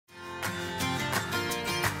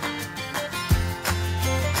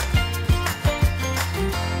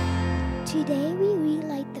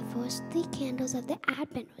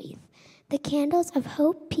Advent wreath, the candles of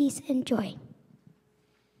hope, peace, and joy.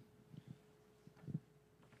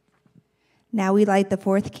 Now we light the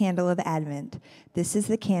fourth candle of Advent. This is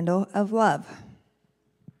the candle of love.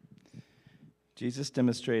 Jesus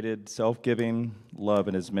demonstrated self-giving love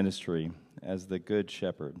in his ministry as the Good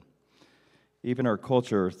Shepherd. Even our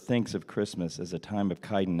culture thinks of Christmas as a time of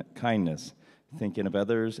kindness, thinking of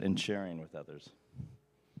others and sharing with others.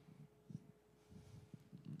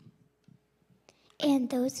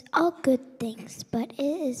 And those are good things, but it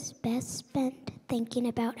is best spent thinking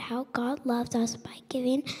about how God loves us by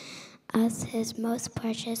giving us his most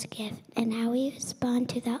precious gift and how we respond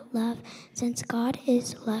to that love. Since God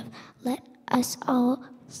is love, let us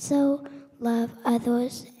also love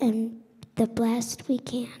others in the best we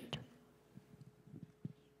can.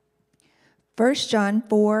 1 John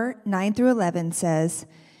 4:9-11 says,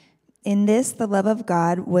 "In this the love of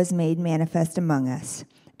God was made manifest among us,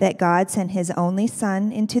 that God sent his only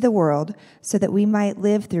Son into the world so that we might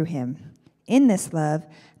live through him. In this love,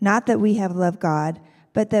 not that we have loved God,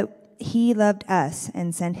 but that he loved us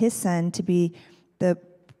and sent his Son to be the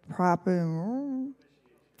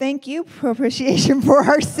propitiation for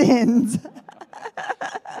our sins."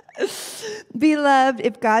 Beloved,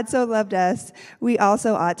 if God so loved us, we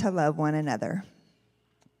also ought to love one another.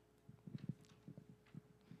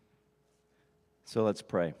 So let's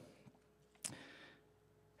pray.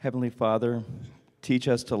 Heavenly Father, teach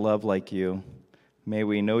us to love like you. May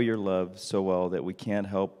we know your love so well that we can't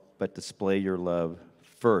help but display your love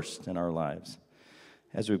first in our lives.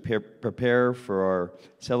 As we prepare for our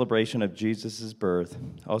celebration of Jesus' birth,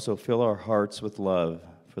 also fill our hearts with love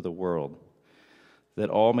for the world, that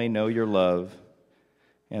all may know your love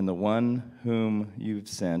and the one whom you've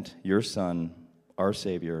sent, your Son, our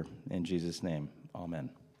Savior, in Jesus' name. Amen.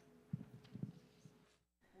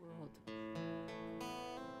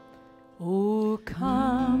 O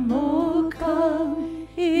come,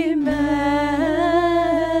 Emmanuel,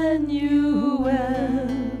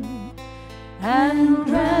 and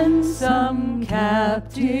ransom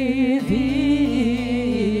captive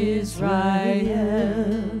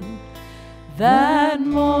Israel, that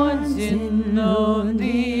mourns in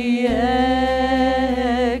lonely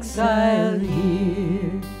exile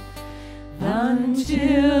here,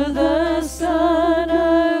 until the Son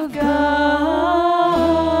of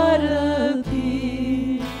God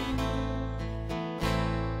appear.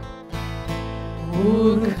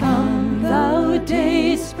 O come, thou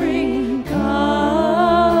day spring,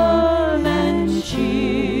 come and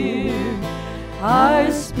cheer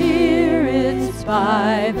our spirits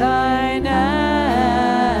by thine advent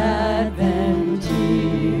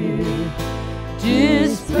here.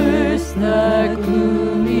 Disperse the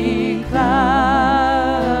gloomy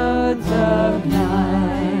clouds of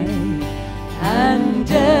night, and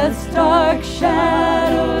death's dark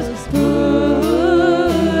shadows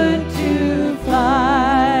put to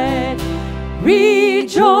flight.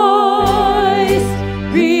 Rejoice,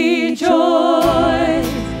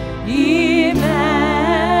 rejoice,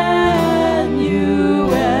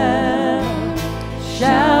 Emmanuel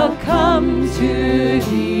shall come to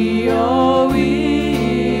thee, O Israel.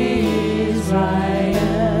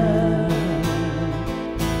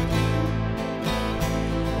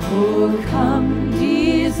 O come,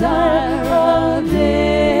 desire of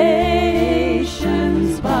nations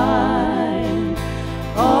bind,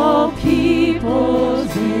 all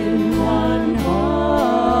peoples in one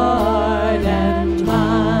heart and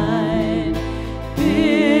mind.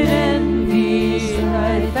 Bid envy,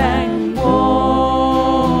 strife, and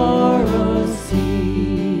quarrel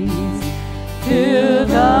cease. Fill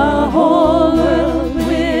the whole world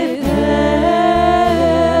with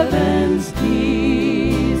heaven's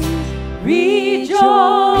peace. Rejoice,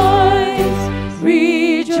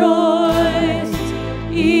 rejoice,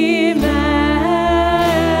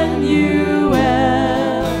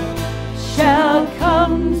 Emmanuel shall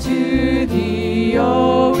come to thee,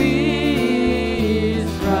 O Israel.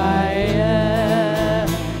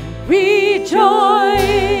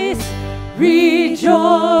 Rejoice,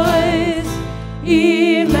 rejoice,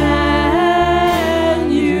 Emmanuel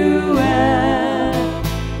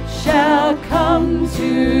shall come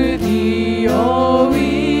to thee, O Israel.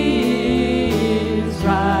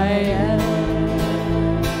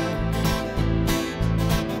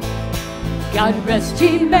 God rest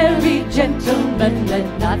ye merry gentlemen, let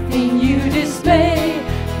nothing you dismay.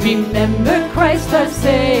 Remember Christ our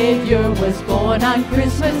Savior was born on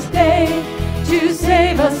Christmas Day, to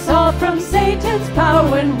save us all from Satan's power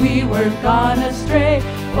when we were gone astray.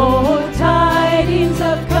 Oh, tidings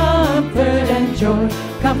of comfort and joy,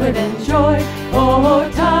 comfort and joy. Oh,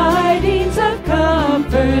 tidings of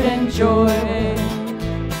comfort and joy.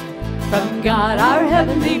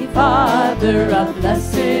 heavenly Father, a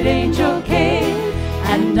blessed angel came,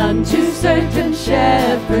 and unto certain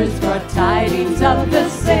shepherds brought tidings of the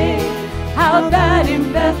same, how that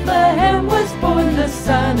in Bethlehem was born the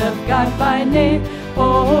Son of God by name.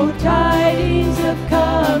 Oh, tidings of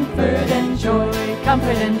comfort and joy,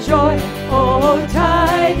 comfort and joy. Oh,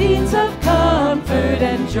 tidings of comfort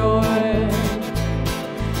and joy.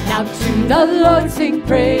 Now to the Lord sing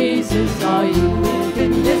praises, all you live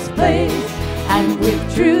in this place, and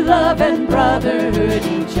with true love and brotherhood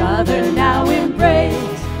each other now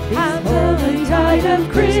embrace. How the tide of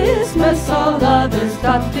Christmas all others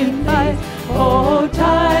doth invite. Oh,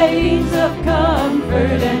 tidings of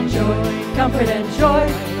comfort and joy, comfort and joy.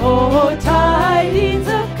 Oh, tidings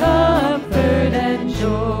of comfort and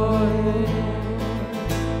joy.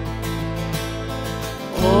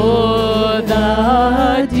 Oh,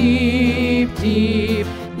 the deep, deep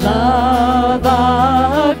love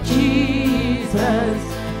of Jesus,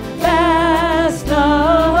 vast,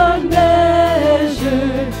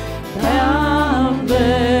 unmeasured,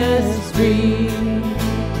 boundless, stream,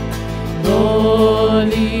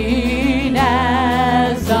 rolling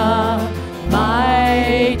as a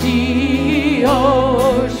mighty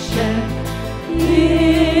ocean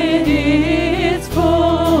in its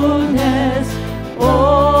fullness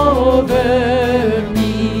over me.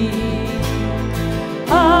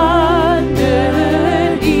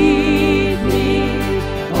 Underneath me,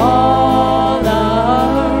 all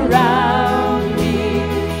around me,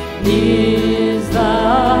 is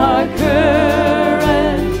the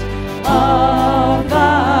current of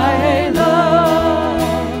thy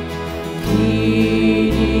love,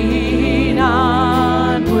 leading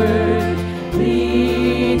onward,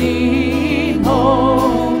 leading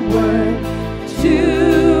homeward to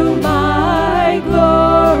my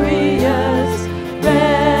glorious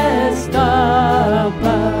rest above.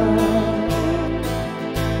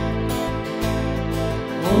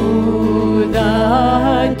 Oh,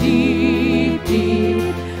 the deep,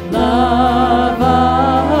 deep love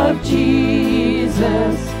of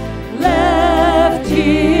Jesus left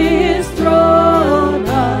his throne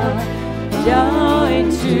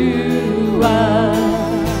joined to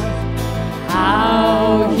us.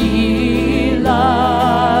 How he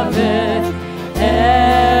loveth,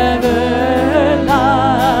 ever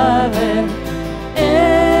loveth,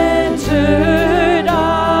 entered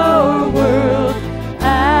our world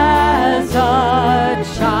as a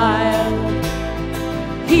child.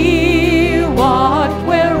 He walked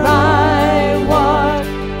where I walked,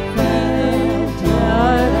 felt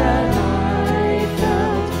that I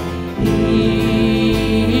felt.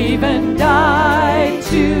 He even died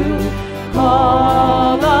to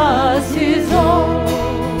call us his own.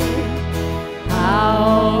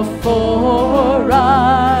 How for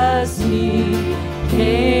us he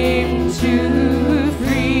came to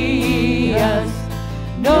free us.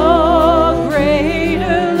 No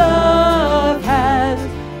greater love has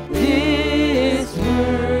this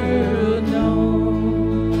world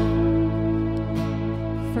known.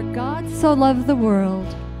 For God so loved the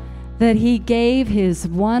world that he gave his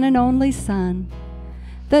one and only Son,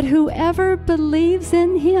 that whoever believes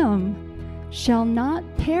in him shall not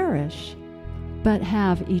perish, but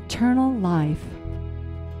have eternal life.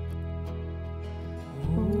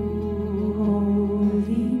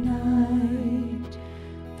 Holy night,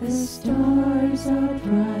 the stars are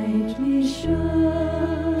brightly shining.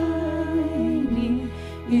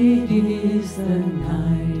 It is the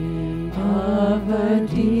night of a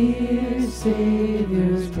dear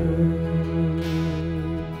Savior's birth.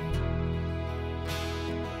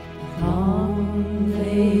 Long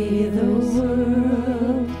lay the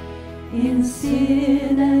world in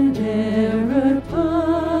sin and error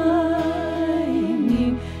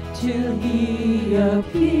pining, till he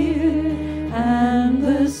appeared and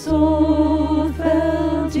the soul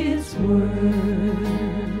felt its worth.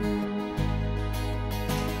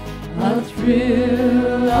 A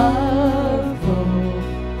thrill of hope,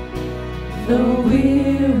 the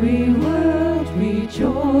weary world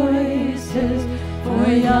rejoices, for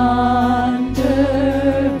yonder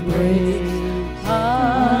breaks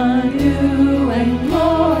a new and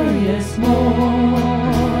glorious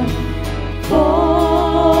morn. Fall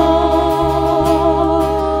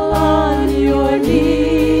on your knees,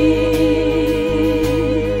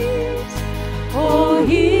 oh,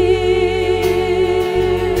 hear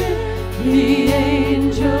the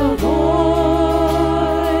angel voices,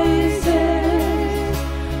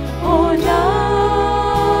 oh, night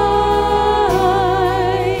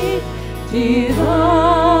divine,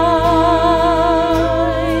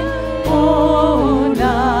 oh,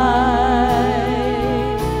 night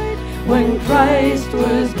when Christ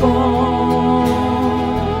was born.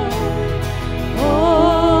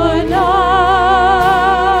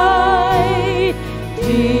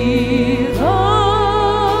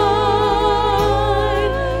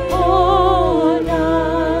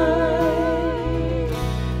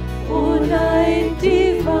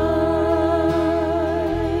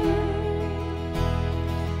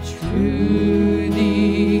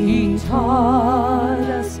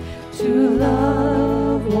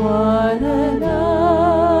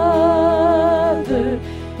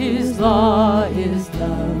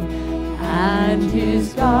 and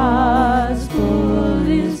his gospel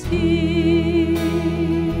is peace.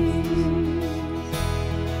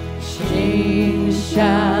 Chains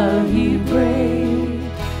shall he break,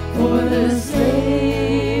 for the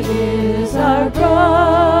slave is our brother,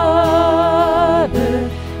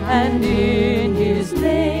 and in his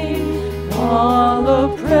name all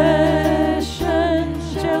oppression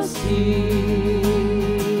shall cease.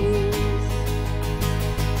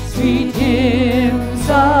 Sweet hymns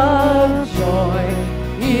of joy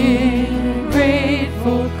in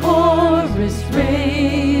grateful chorus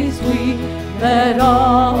raise we, let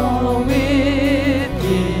all within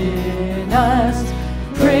us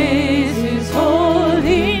praise his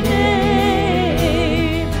holy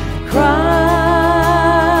name. Christ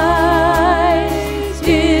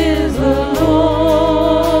is the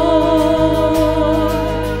Lord.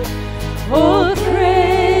 Oh,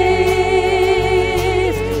 praise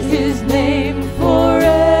his name forever.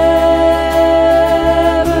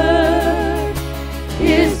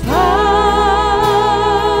 His power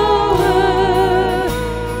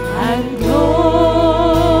and glory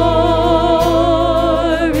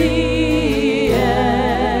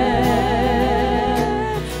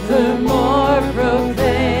evermore proclaim.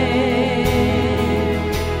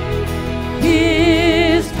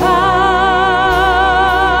 His power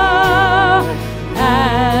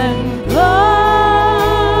and glory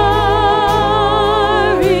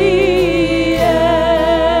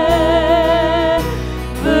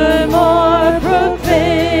evermore proclaim.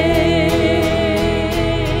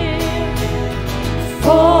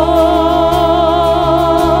 Fall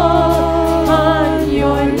on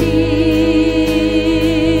your knees,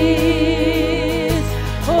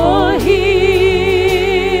 oh, hear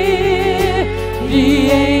the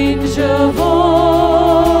angel voices,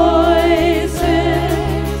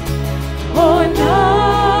 oh,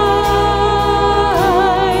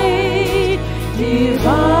 night divine,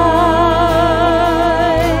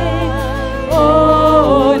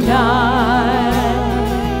 oh, night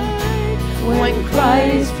when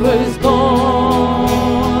Christ was born,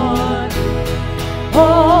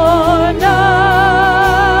 oh, night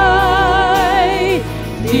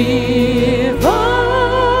divine,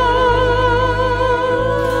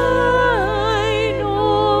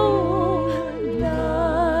 oh,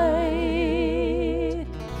 night,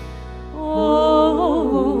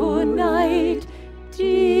 oh, night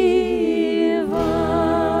divine.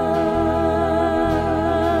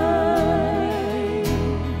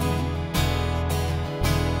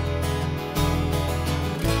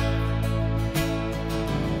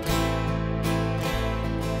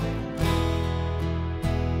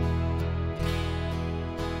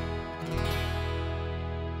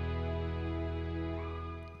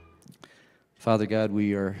 Father God,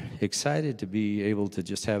 we are excited to be able to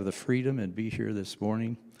just have the freedom and be here this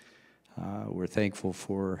morning. We're thankful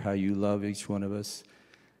for how you love each one of us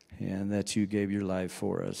and that you gave your life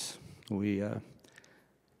for us. We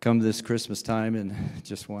come this Christmas time and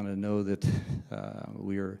just want to know that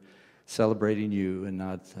we are celebrating you and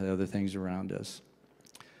not the other things around us.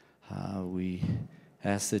 We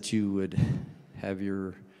ask that you would have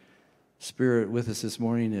your Spirit with us this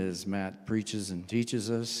morning as Matt preaches and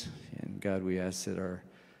teaches us. And God, we ask that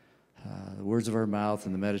the words of our mouth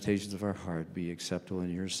and the meditations of our heart be acceptable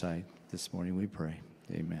in your sight. This morning we pray.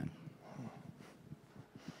 Amen.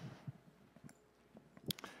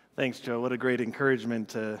 Thanks, Joe. What a great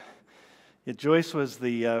encouragement. Joyce was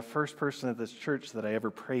the first person at this church that I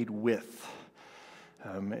ever prayed with.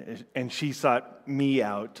 And she sought me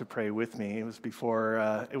out to pray with me. It was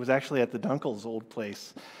before, it was actually at the Dunkel's old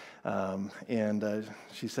place. And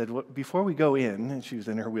she said, well, before we go in, and she was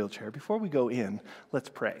in her wheelchair, before we go in, let's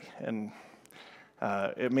pray. And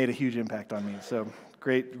it made a huge impact on me. So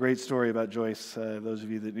great story about Joyce. Those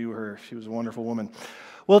of you that knew her, she was a wonderful woman.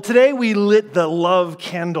 Well, today we lit the love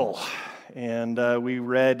candle. And we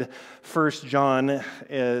read 1 John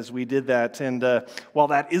as we did that. And while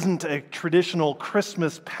that isn't a traditional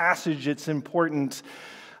Christmas passage, it's important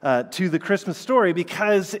to the Christmas story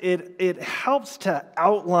because it helps to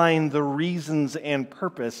outline the reasons and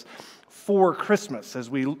purpose for Christmas as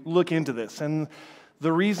we look into this. And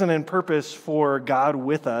the reason and purpose for God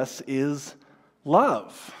with us is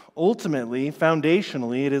love. Ultimately,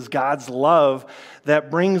 foundationally, it is God's love that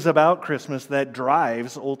brings about Christmas, that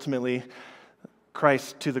drives, ultimately,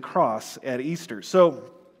 Christ to the cross at Easter.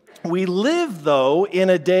 So we live, though, in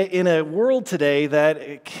a world today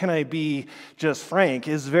that, can I be just frank,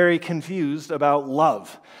 is very confused about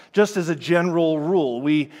love. Just as a general rule,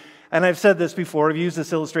 and I've said this before, I've used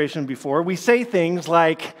this illustration before, we say things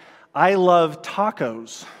like, I love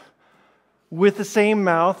tacos, with the same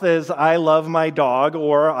mouth as I love my dog,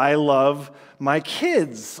 or I love my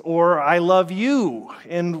kids, or I love you.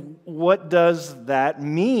 And what does that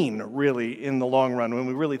mean, really, in the long run, when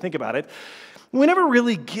we really think about it? We never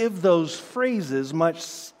really give those phrases much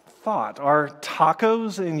thought. Are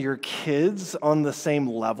tacos and your kids on the same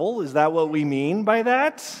level? Is that what we mean by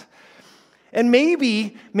that? And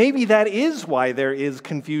maybe that is why there is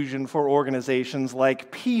confusion for organizations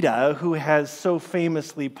like PETA, who has so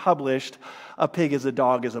famously published A Pig is a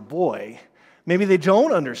Dog is a Boy. Maybe they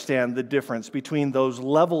don't understand the difference between those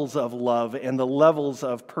levels of love and the levels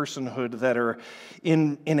of personhood that are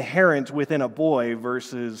inherent within a boy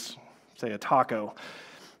versus, say, a taco.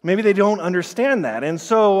 Maybe they don't understand that. And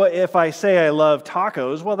so if I say I love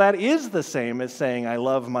tacos, well, that is the same as saying I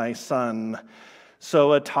love my son.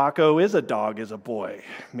 So a taco is a dog is a boy,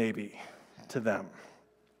 maybe, to them.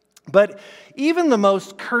 But even the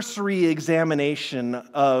most cursory examination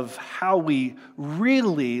of how we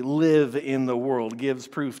really live in the world gives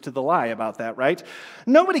proof to the lie about that, right?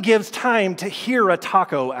 Nobody gives time to hear a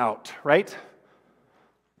taco out, right?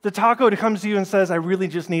 The taco comes to you and says, I really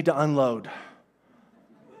just need to unload.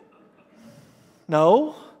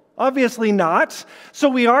 No, obviously not. So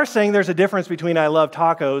we are saying there's a difference between I love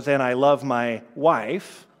tacos and I love my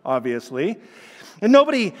wife, obviously. And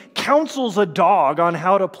nobody counsels a dog on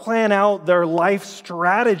how to plan out their life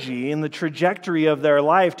strategy and the trajectory of their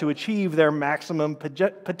life to achieve their maximum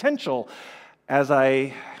potential, as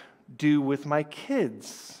I do with my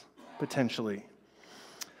kids, potentially.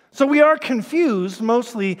 So we are confused.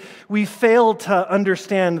 Mostly, we fail to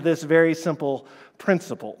understand this very simple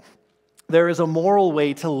principle. There is a moral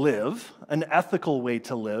way to live, an ethical way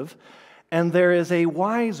to live, and there is a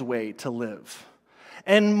wise way to live.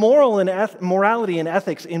 And morality and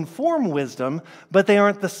ethics inform wisdom, but they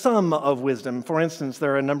aren't the sum of wisdom. For instance,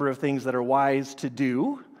 there are a number of things that are wise to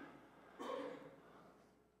do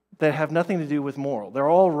that have nothing to do with moral. They're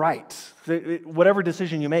all right. Whatever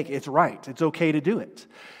decision you make, it's right. It's okay to do it.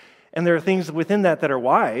 And there are things within that are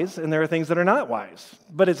wise, and there are things that are not wise.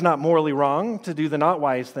 But it's not morally wrong to do the not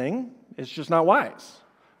wise thing. It's just not wise,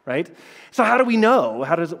 right? So how do we know?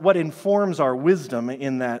 What informs our wisdom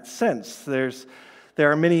in that sense?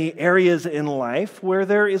 There are many areas in life where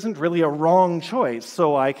there isn't really a wrong choice.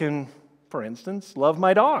 So I can, for instance, love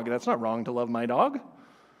my dog. That's not wrong to love my dog.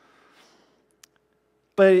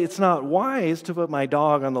 But it's not wise to put my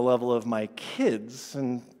dog on the level of my kids,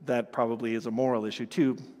 and that probably is a moral issue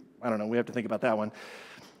too. I don't know, we have to think about that one.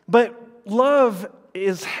 But love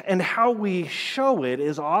is, and how we show it,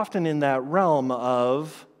 is often in that realm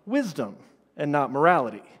of wisdom and not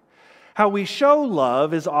morality. How we show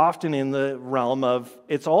love is often in the realm of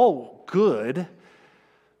it's all good,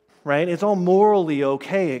 right? It's all morally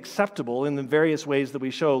okay, acceptable in the various ways that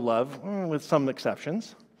we show love, with some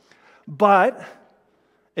exceptions. But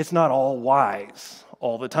it's not all wise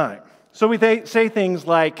all the time. So we say things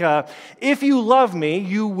like, if you love me,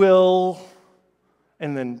 you will,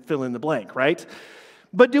 and then fill in the blank, right?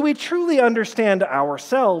 But do we truly understand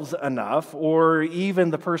ourselves enough, or even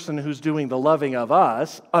the person who's doing the loving of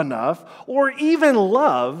us enough, or even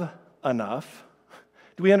love enough?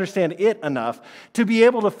 Do we understand it enough to be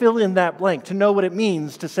able to fill in that blank, to know what it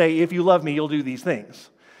means to say, if you love me, you'll do these things?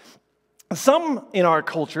 Some in our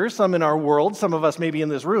culture, some in our world, some of us maybe in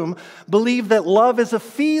this room, believe that love is a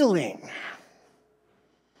feeling.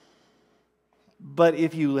 But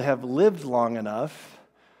if you have lived long enough,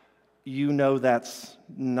 you know that's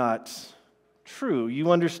not true.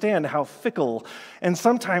 You understand how fickle and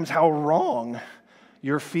sometimes how wrong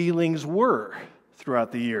your feelings were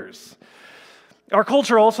throughout the years. Our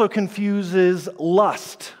culture also confuses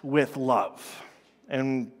lust with love,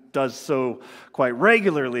 and does so quite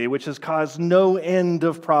regularly, which has caused no end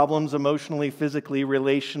of problems emotionally, physically,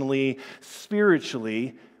 relationally,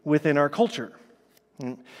 spiritually within our culture.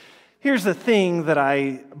 Here's the thing that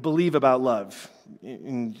I believe about love.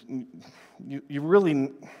 You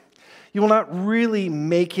will not really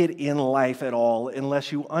make it in life at all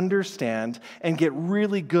unless you understand and get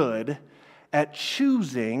really good at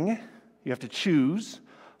choosing. You have to choose,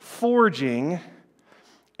 forging,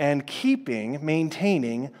 and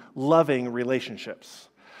maintaining loving relationships.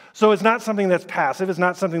 So it's not something that's passive. It's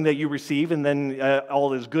not something that you receive and then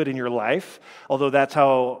all is good in your life, although that's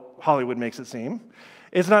how Hollywood makes it seem.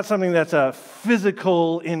 It's not something that's a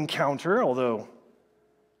physical encounter, although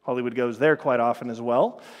Hollywood goes there quite often as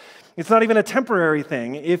well. It's not even a temporary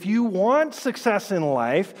thing. If you want success in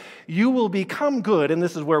life, you will become good, and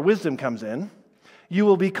this is where wisdom comes in. You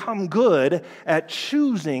will become good at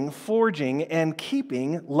choosing, forging, and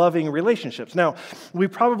keeping loving relationships. Now, we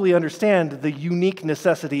probably understand the unique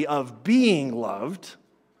necessity of being loved,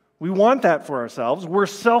 We want that for ourselves. We're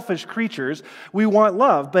selfish creatures. We want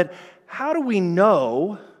love. But how do we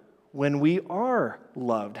know when we are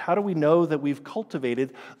loved? How do we know that we've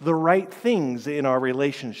cultivated the right things in our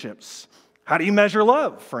relationships? How do you measure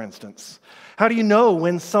love, for instance? How do you know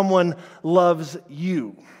when someone loves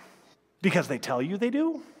you? Because they tell you they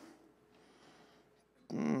do?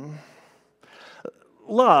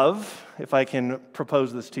 Love, if I can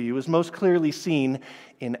propose this to you, is most clearly seen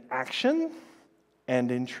in action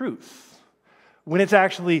and in truth. When it's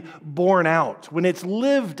actually borne out, when it's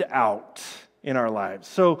lived out in our lives.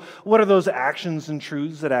 So what are those actions and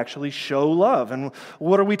truths that actually show love? And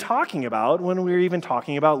what are we talking about when we're even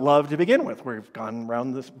talking about love to begin with? We've gone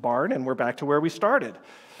around this barn and we're back to where we started.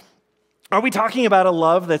 Are we talking about a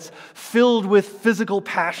love that's filled with physical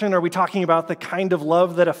passion? Are we talking about the kind of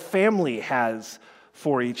love that a family has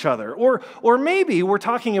for each other? Or maybe we're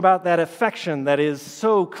talking about that affection that is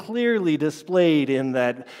so clearly displayed in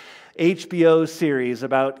that HBO series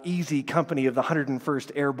about Easy Company of the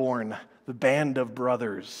 101st Airborne, the band of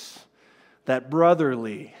brothers, that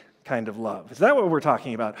brotherly kind of love. Is that what we're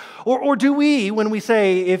talking about? Or do we, when we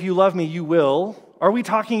say, if you love me, you will, are we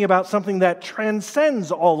talking about something that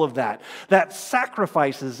transcends all of that, that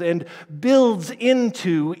sacrifices and builds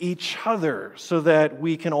into each other so that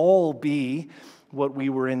we can all be what we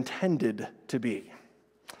were intended to be?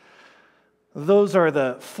 Those are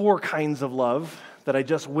the 4 kinds of love that I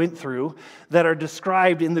just went through that are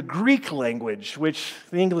described in the Greek language, which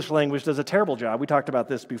the English language does a terrible job. We talked about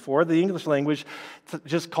this before. The English language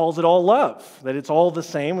just calls it all love, that it's all the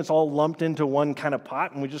same, it's all lumped into one kind of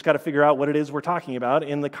pot, and we just got to figure out what it is we're talking about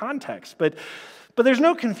in the context. But there's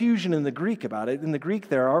no confusion in the Greek about it. In the Greek,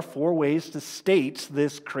 there are 4 ways to state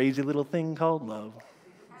this crazy little thing called love.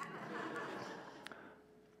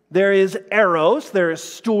 There is eros, there is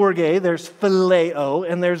storge, there's phileo,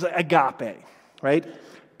 and there's agape. Right?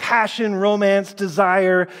 Passion, romance,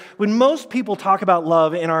 desire. When most people talk about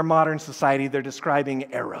love in our modern society, they're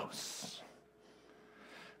describing eros.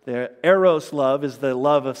 The eros love is the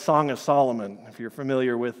love of Song of Solomon, if you're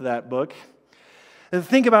familiar with that book. And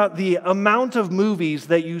think about the amount of movies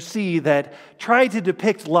that you see that try to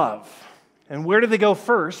depict love. And where do they go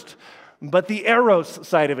first? But the eros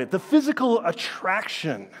side of it, the physical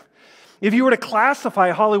attraction. If you were to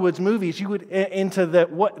classify Hollywood's movies, you would into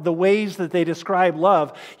the ways that they describe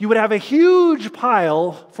love, you would have a huge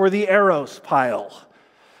pile for the eros pile,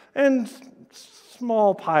 and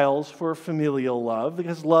small piles for familial love,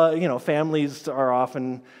 because families are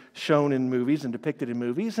often shown in movies and depicted in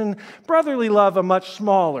movies, and brotherly love a much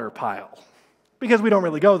smaller pile, because we don't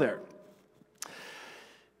really go there.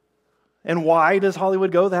 And why does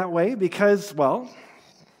Hollywood go that way? Because,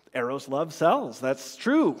 eros love sells. That's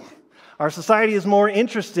true. Our society is more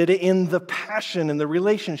interested in the passion and the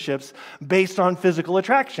relationships based on physical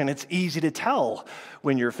attraction. It's easy to tell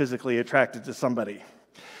when you're physically attracted to somebody.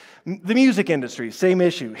 The music industry, same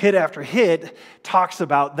issue. Hit after hit talks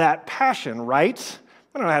about that passion, right?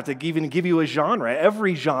 I don't have to even give you a genre.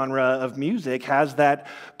 Every genre of music has that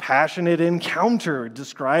passionate encounter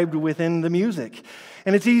described within the music.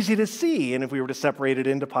 And it's easy to see. And if we were to separate it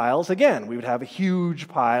into piles, again, we would have a huge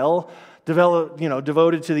pile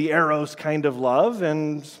devoted to the eros kind of love,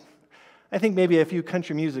 and I think maybe a few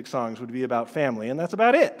country music songs would be about family, and that's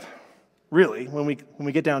about it, really, when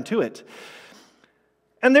we get down to it.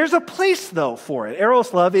 And there's a place, though, for it.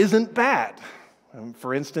 Eros love isn't bad.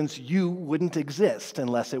 For instance, you wouldn't exist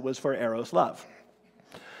unless it was for eros love.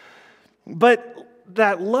 But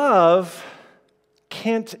that love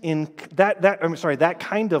that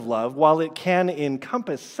kind of love, while it can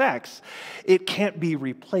encompass sex, it can't be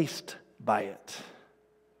replaced by it.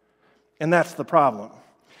 And that's the problem.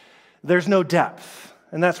 There's no depth,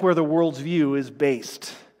 and that's where the world's view is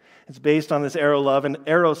based. It's based on this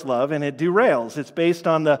eros love, and it derails. It's based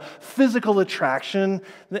on the physical attraction,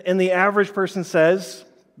 and the average person says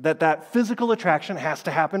that physical attraction has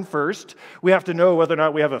to happen first. We have to know whether or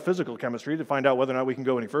not we have a physical chemistry to find out whether or not we can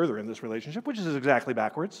go any further in this relationship, which is exactly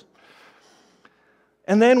backwards.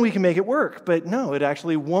 And then we can make it work. But no, it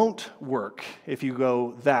actually won't work if you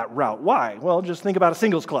go that route. Why? Well, just think about a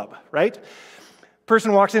singles club, right?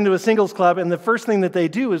 Person walks into a singles club, and the first thing that they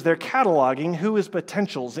do is they're cataloging who is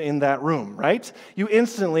potentials in that room, right? You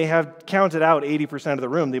instantly have counted out 80% of the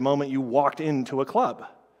room the moment you walked into a club,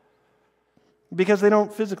 because they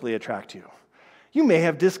don't physically attract you. You may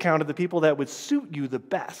have discounted the people that would suit you the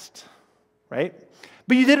best, right?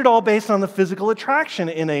 But you did it all based on the physical attraction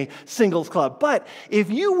in a singles club. But if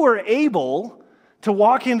you were able to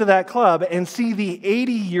walk into that club and see the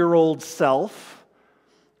 80-year-old self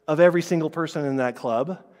of every single person in that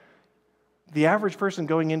club, the average person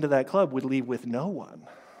going into that club would leave with no one.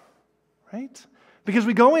 right? Because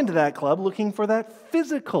we go into that club looking for that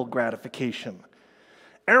physical gratification.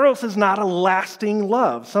 Eros is not a lasting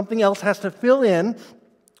love. Something else has to fill in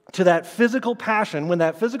to that physical passion. When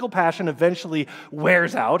that physical passion eventually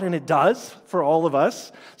wears out, and it does for all of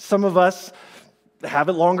us, some of us have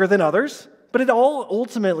it longer than others, but it all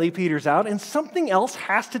ultimately peters out, and something else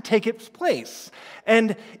has to take its place.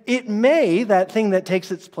 And it may, that thing that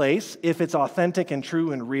takes its place, if it's authentic and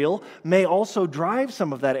true and real, may also drive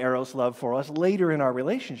some of that Eros love for us later in our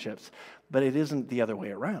relationships, but it isn't the other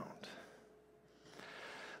way around.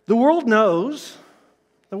 The world knows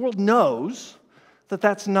that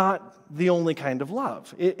that's not the only kind of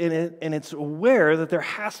love, and it's aware that there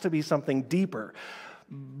has to be something deeper,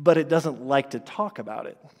 but it doesn't like to talk about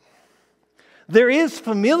it. There is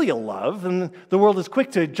familial love, and the world is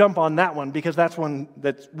quick to jump on that one because that's one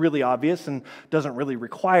that's really obvious and doesn't really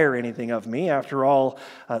require anything of me. After all,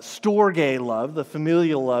 storge love, the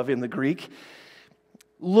familial love in the Greek,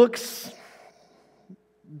 looks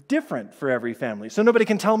different for every family. So nobody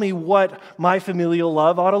can tell me what my familial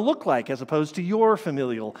love ought to look like as opposed to your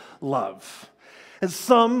familial love. And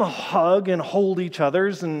some hug and hold each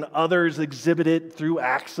other's, and others exhibit it through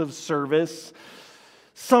acts of service.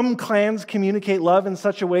 Some clans communicate love in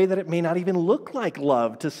such a way that it may not even look like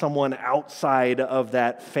love to someone outside of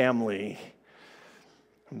that family.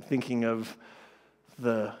 I'm thinking of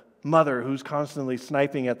the mother who's constantly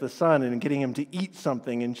sniping at the son and getting him to eat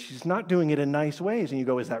something, and she's not doing it in nice ways. And you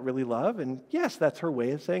go, is that really love? And yes, that's her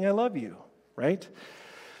way of saying I love you, right?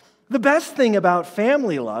 The best thing about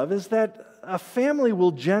family love is that a family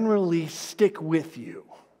will generally stick with you,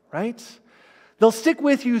 right? They'll stick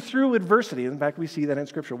with you through adversity. In fact, we see that in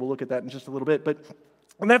Scripture. We'll look at that in just a little bit.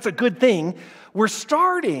 And that's a good thing. We're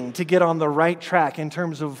starting to get on the right track in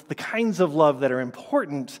terms of the kinds of love that are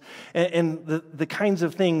important and the kinds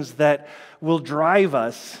of things that will drive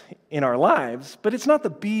us in our lives. But it's not the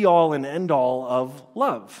be-all and end-all of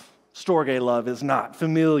love. Storge love is not.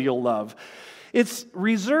 Familial love. It's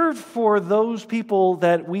reserved for those people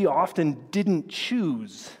that we often didn't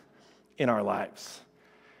choose in our lives.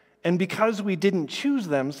 And because we didn't choose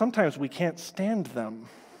them, sometimes we can't stand them.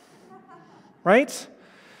 Right?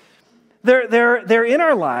 They're in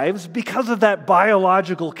our lives because of that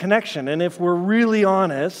biological connection. And if we're really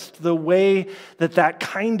honest, the way that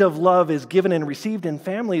kind of love is given and received in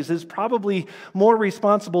families is probably more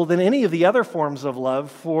responsible than any of the other forms of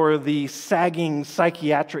love for the sagging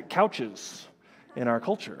psychiatric couches in our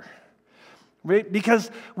culture. Right?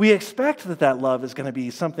 Because we expect that love is going to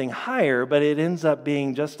be something higher, but it ends up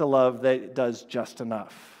being just a love that does just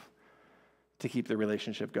enough to keep the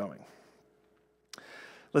relationship going.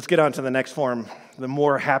 Let's get on to the next form, the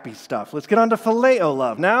more happy stuff. Let's get on to phileo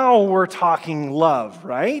love. Now we're talking love,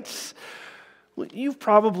 right? You've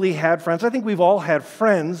probably had friends, I think we've all had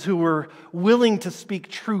friends who were willing to speak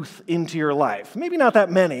truth into your life. Maybe not that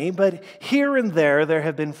many, but here and there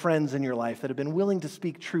have been friends in your life that have been willing to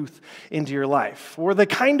speak truth into your life. Or the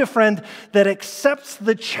kind of friend that accepts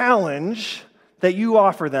the challenge that you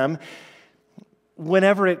offer them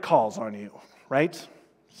whenever it calls on you, right?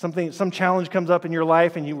 Some challenge comes up in your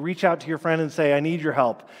life and you reach out to your friend and say, I need your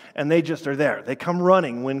help. And they just are there. They come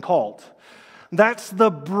running when called. That's the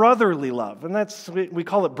brotherly love. And we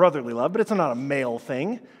call it brotherly love, but it's not a male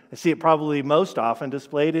thing. I see it probably most often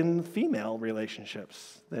displayed in female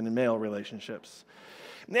relationships than in male relationships.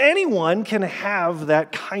 Anyone can have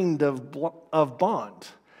that kind of bond,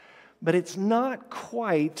 but it's not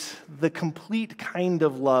quite the complete kind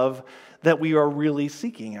of love that we are really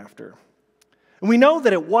seeking after. And we know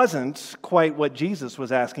that it wasn't quite what Jesus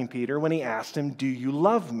was asking Peter when he asked him, do you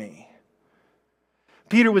love me?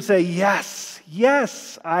 Peter would say, yes,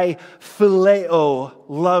 I phileo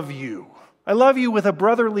love you. I love you with a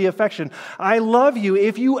brotherly affection. I love you.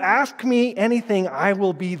 If you ask me anything, I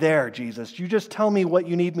will be there, Jesus. You just tell me what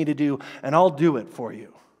you need me to do, and I'll do it for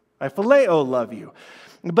you. I phileo love you.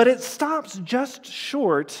 But it stops just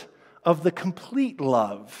short of the complete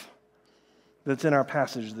love that's in our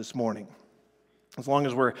passage this morning. As long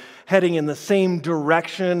as we're heading in the same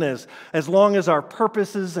direction, as long as our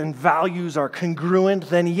purposes and values are congruent,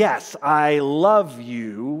 then yes, I love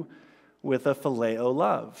you with a phileo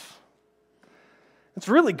love. It's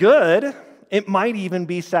really good. It might even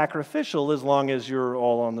be sacrificial as long as you're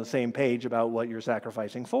all on the same page about what you're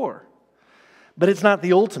sacrificing for. But it's not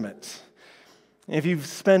the ultimate. If you've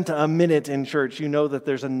spent a minute in church, you know that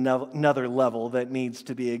there's another level that needs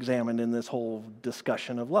to be examined in this whole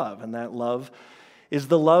discussion of love, and that love is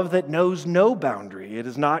the love that knows no boundary. It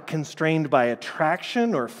is not constrained by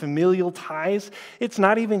attraction or familial ties. It's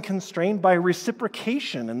not even constrained by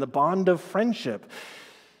reciprocation and the bond of friendship.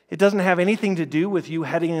 It doesn't have anything to do with you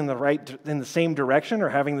heading in the same direction or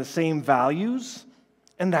having the same values,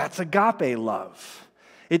 and that's agape love.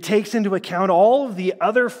 It takes into account all of the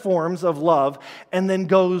other forms of love and then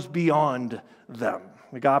goes beyond them.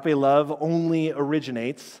 Agape love only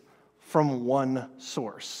originates from one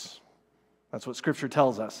source. That's what Scripture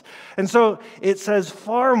tells us. And so it says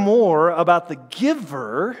far more about the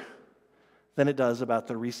giver than it does about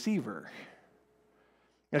the receiver.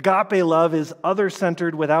 Agape love is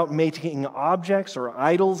other-centered without making objects or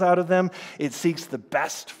idols out of them. It seeks the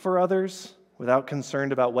best for others without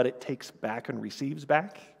concern about what it takes back and receives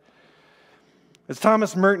back. As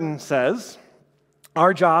Thomas Merton says,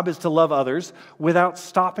 our job is to love others without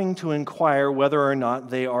stopping to inquire whether or not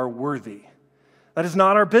they are worthy. That is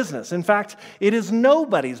not our business. In fact, it is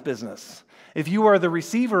nobody's business. If you are the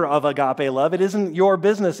receiver of agape love, it isn't your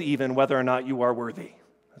business even whether or not you are worthy.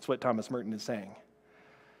 That's what Thomas Merton is saying.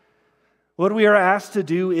 What we are asked to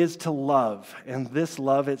do is to love, and this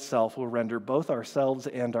love itself will render both ourselves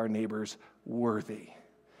and our neighbors worthy.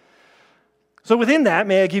 So within that,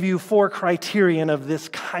 may I give you 4 criterion of this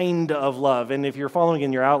kind of love. And if you're following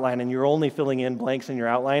in your outline and you're only filling in blanks in your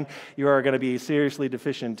outline, you are going to be seriously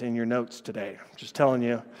deficient in your notes today. Just telling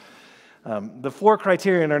you. The 4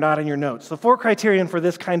 criterion are not in your notes. The 4 criterion for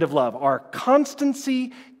this kind of love are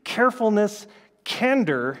constancy, carefulness,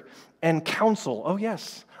 candor, and counsel. Oh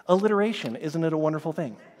yes, alliteration. Isn't it a wonderful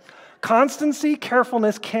thing? Constancy,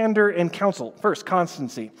 carefulness, candor, and counsel. First,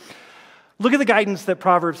 constancy. Look at the guidance that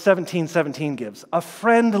Proverbs 17:17 gives. A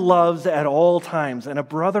friend loves at all times, and a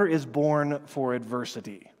brother is born for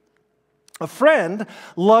adversity. A friend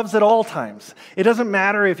loves at all times. It doesn't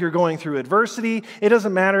matter if you're going through adversity. It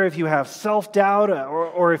doesn't matter if you have self-doubt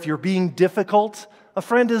or if you're being difficult. A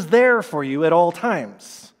friend is there for you at all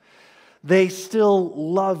times. They still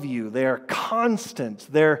love you. They're constant.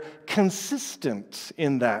 They're consistent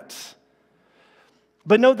in that.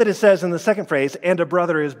 But note that it says in the second phrase, and a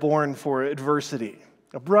brother is born for adversity.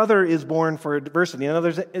 A brother is born for adversity. In other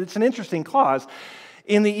words, it's an interesting clause.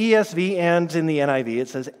 In the ESV and in the NIV, it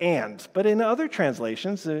says and. But in other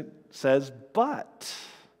translations, it says but.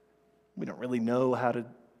 We don't really know how to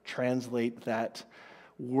translate that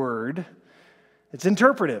word. It's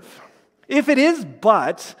interpretive. If it is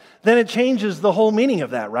but, then it changes the whole meaning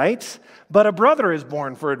of that, right? But a brother is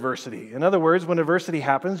born for adversity. In other words, when adversity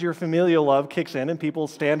happens, your familial love kicks in and people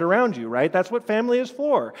stand around you, right? That's what family is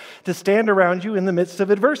for, to stand around you in the midst of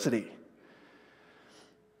adversity.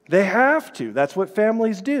 They have to. That's what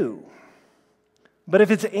families do. But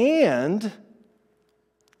if it's and,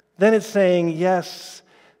 then it's saying, yes,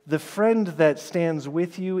 the friend that stands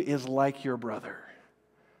with you is like your brother,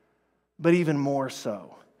 but even more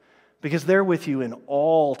so. Because they're with you in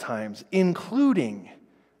all times, including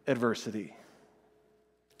adversity.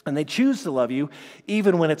 And they choose to love you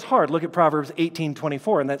even when it's hard. Look at Proverbs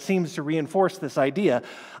 18:24, and that seems to reinforce this idea.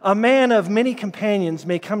 A man of many companions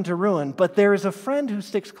may come to ruin, but there is a friend who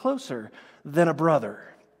sticks closer than a brother.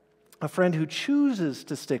 A friend who chooses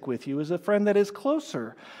to stick with you is a friend that is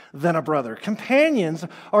closer than a brother. Companions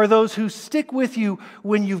are those who stick with you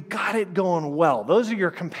when you've got it going well. Those are your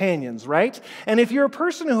companions, right? And if you're a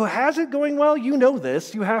person who has it going well, you know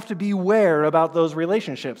this. You have to beware about those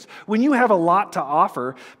relationships. When you have a lot to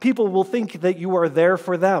offer, people will think that you are there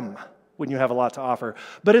for them when you have a lot to offer.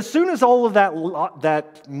 But as soon as all of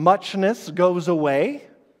that muchness goes away,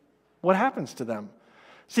 what happens to them?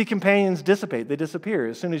 See, companions dissipate. They disappear.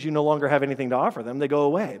 As soon as you no longer have anything to offer them, they go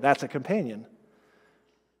away. That's a companion.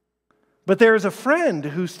 But there is a friend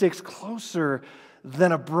who sticks closer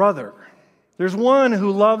than a brother. There's one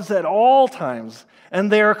who loves at all times, and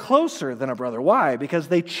they are closer than a brother. Why? Because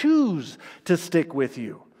they choose to stick with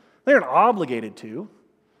you. They aren't obligated to.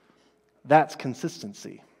 That's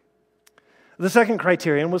consistency. The second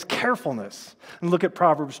criterion was carefulness. And look at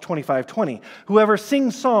Proverbs 25:20. Whoever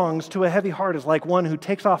sings songs to a heavy heart is like one who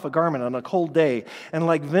takes off a garment on a cold day and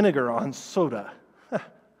like vinegar on soda.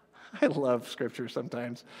 I love Scripture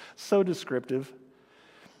sometimes. So descriptive.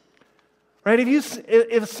 Right?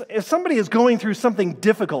 If somebody is going through something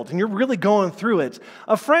difficult and you're really going through it,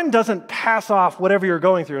 a friend doesn't pass off whatever you're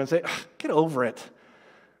going through and say, get over it.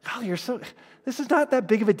 Oh, this is not that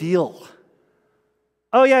big of a deal.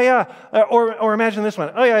 Oh, yeah. Or imagine this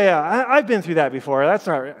one. Oh, yeah. I've been through that before. That's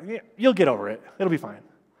not right. You'll get over it. It'll be fine.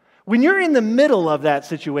 When you're in the middle of that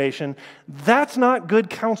situation, that's not good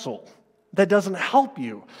counsel. That doesn't help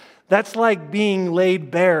you. That's like being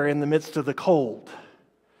laid bare in the midst of the cold.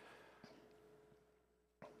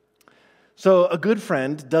 So a good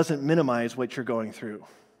friend doesn't minimize what you're going through.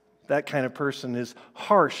 That kind of person is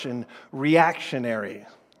harsh and reactionary,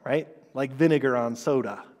 right? Like vinegar on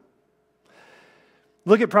soda.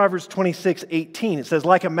 Look at Proverbs 26:18. It says,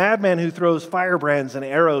 like a madman who throws firebrands and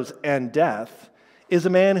arrows and death is a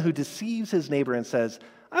man who deceives his neighbor and says,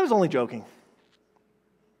 I was only joking.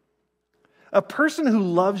 A person who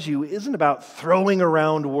loves you isn't about throwing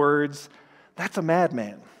around words. That's a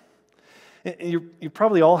madman. You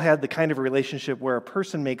probably all had the kind of relationship where a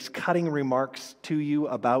person makes cutting remarks to you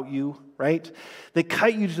about you, right? They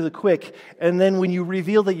cut you to the quick, and then when you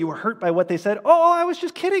reveal that you were hurt by what they said, oh, I was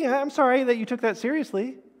just kidding. I'm sorry that you took that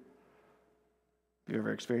seriously. Have you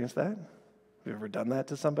ever experienced that? Have you ever done that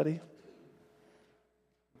to somebody?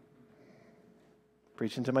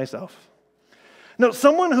 Preaching to myself. No,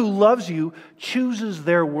 someone who loves you chooses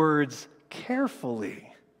their words carefully.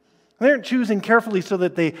 They aren't choosing carefully so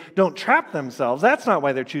that they don't trap themselves. That's not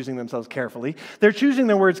why they're choosing themselves carefully. They're choosing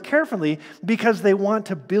their words carefully because they want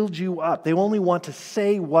to build you up. They only want to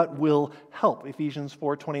say what will help. Ephesians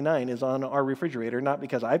 4:29 is on our refrigerator, not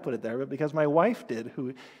because I put it there, but because my wife did,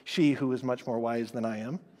 who is much more wise than I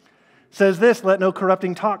am. Says this, let no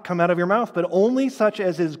corrupting talk come out of your mouth, but only such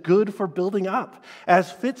as is good for building up,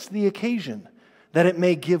 as fits the occasion, that it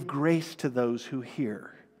may give grace to those who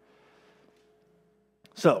hear.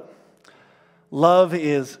 So, love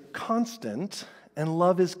is constant and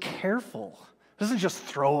love is careful. It doesn't just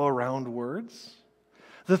throw around words.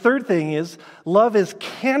 The third thing is love is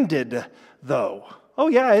candid, though. Oh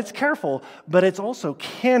yeah, it's careful, but it's also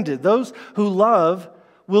candid. Those who love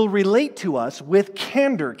will relate to us with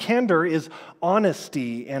candor. Candor is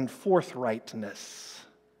honesty and forthrightness.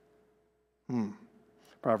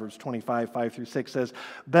 Proverbs 25:5-6 says,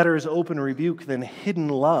 better is open rebuke than hidden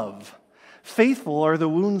love. Faithful are the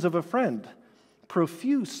wounds of a friend.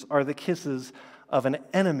 Profuse are the kisses of an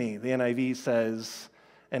enemy. The NIV says,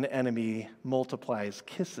 an enemy multiplies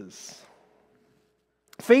kisses.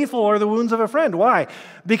 Faithful are the wounds of a friend. Why?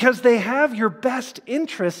 Because they have your best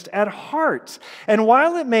interest at heart. And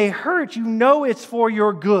while it may hurt, you know it's for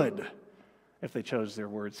your good, if they chose their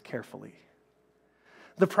words carefully.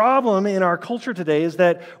 The problem in our culture today is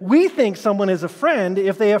that we think someone is a friend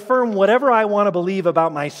if they affirm whatever I want to believe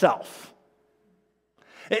about myself.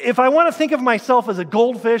 If I want to think of myself as a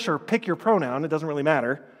goldfish, or pick your pronoun, it doesn't really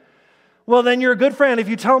matter, well, then you're a good friend if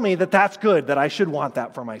you tell me that that's good, that I should want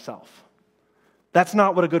that for myself. That's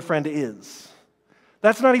not what a good friend is.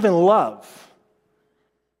 That's not even love.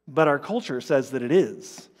 But our culture says that it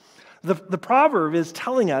is. The proverb is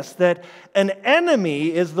telling us that an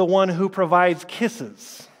enemy is the one who provides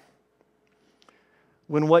kisses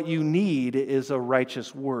when what you need is a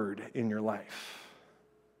righteous word in your life.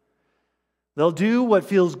 They'll do what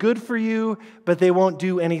feels good for you, but they won't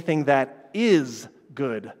do anything that is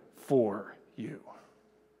good for you.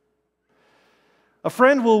 A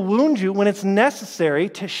friend will wound you when it's necessary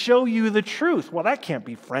to show you the truth. Well, that can't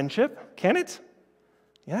be friendship, can it?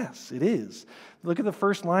 Yes, it is. Look at the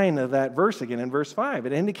first line of that verse again in verse 5.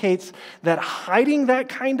 It indicates that hiding that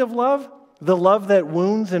kind of love, the love that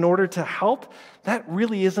wounds in order to help, that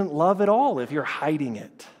really isn't love at all if you're hiding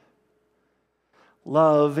it.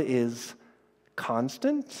 Love is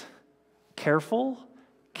constant, careful,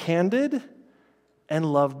 candid, and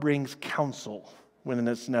love brings counsel when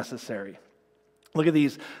it's necessary. Look at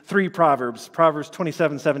these three proverbs. Proverbs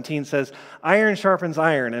 27:17 says, iron sharpens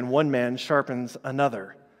iron, and one man sharpens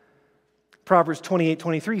another. Proverbs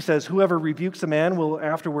 28:23 says, whoever rebukes a man will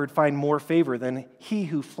afterward find more favor than he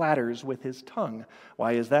who flatters with his tongue.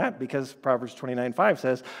 Why is that? Because Proverbs 29:5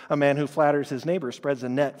 says, a man who flatters his neighbor spreads a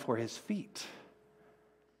net for his feet.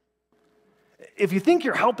 If you think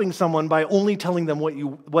you're helping someone by only telling them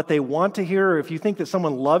what they want to hear, or if you think that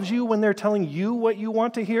someone loves you when they're telling you what you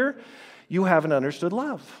want to hear, you haven't understood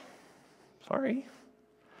love. Sorry.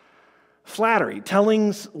 Flattery,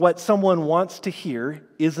 telling what someone wants to hear,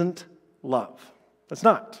 isn't love. It's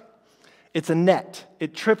not. It's a net.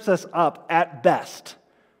 It trips us up at best.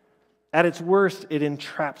 At its worst, it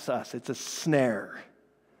entraps us. It's a snare.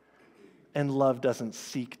 And love doesn't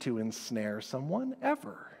seek to ensnare someone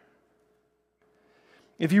ever.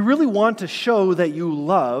 If you really want to show that you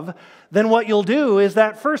love, then what you'll do is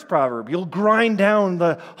that first proverb. You'll grind down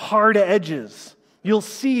the hard edges. You'll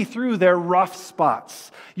see through their rough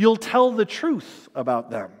spots. You'll tell the truth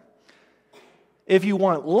about them. If you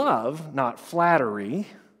want love, not flattery,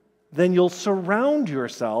 then you'll surround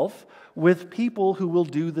yourself with people who will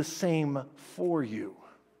do the same for you.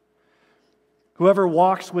 Whoever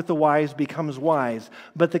walks with the wise becomes wise,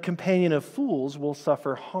 but the companion of fools will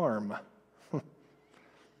suffer harm.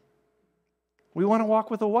 We want to walk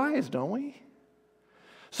with the wise, don't we?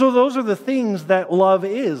 So those are the things that love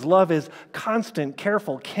is. Love is constant,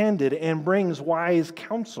 careful, candid, and brings wise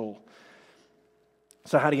counsel.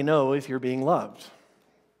 So how do you know if you're being loved?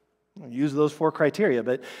 Use those 4 criteria,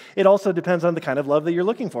 but it also depends on the kind of love that you're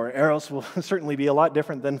looking for. Eros will certainly be a lot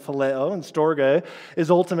different than phileo, and storge is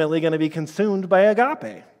ultimately going to be consumed by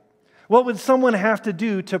agape. What would someone have to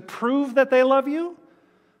do to prove that they love you?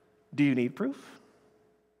 Do you need proof?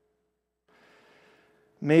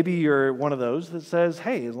 Maybe you're one of those that says,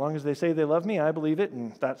 hey, as long as they say they love me, I believe it,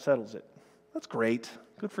 and that settles it. That's great.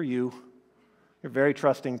 Good for you. You're a very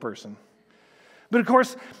trusting person. But of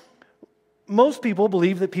course, most people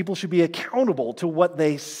believe that people should be accountable to what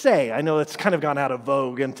they say. I know it's kind of gone out of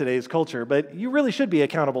vogue in today's culture, but you really should be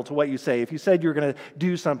accountable to what you say. If you said you're going to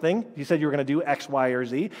do something, you said you were going to do X, Y, or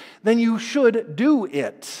Z, then you should do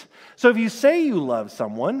it. So if you say you love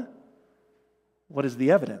someone, what is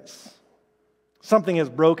the evidence? Something is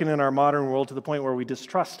broken in our modern world to the point where we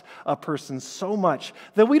distrust a person so much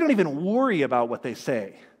that we don't even worry about what they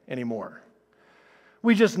say anymore.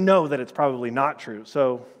 We just know that it's probably not true,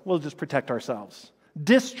 so we'll just protect ourselves.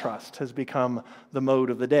 Distrust has become the mode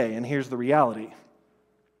of the day, and here's the reality.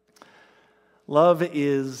 Love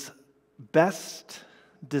is best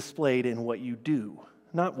displayed in what you do,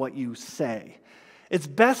 not what you say. It's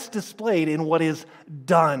best displayed in what is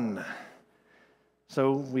done.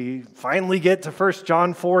 So we finally get to 1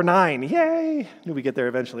 John 4:9. Yay! Knew we'd get there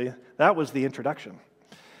eventually. That was the introduction.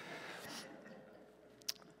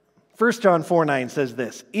 1 John 4:9 says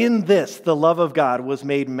this, "In this the love of God was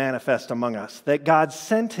made manifest among us, that God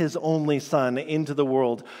sent his only Son into the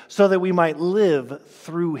world so that we might live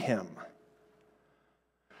through him."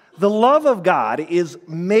 The love of God is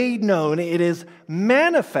made known, it is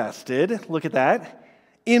manifested, look at that,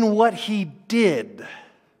 in what he did,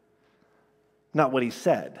 not what he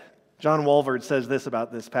said. John Walvoord says this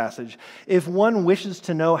about this passage. If one wishes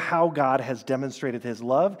to know how God has demonstrated his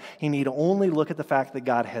love, he need only look at the fact that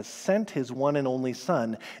God has sent his one and only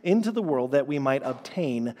Son into the world that we might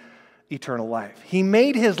obtain eternal life. He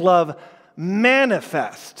made his love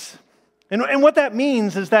manifest. And what that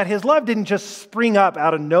means is that his love didn't just spring up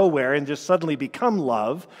out of nowhere and just suddenly become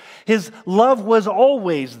love. His love was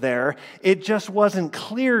always there. It just wasn't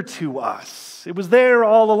clear to us. It was there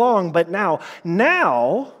all along, but now,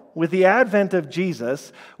 with the advent of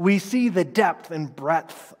Jesus, we see the depth and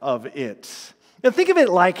breadth of it. Now think of it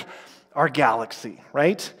like our galaxy,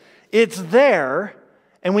 right? It's there,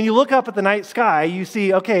 and when you look up at the night sky, you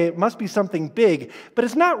see, okay, it must be something big, but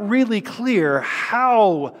it's not really clear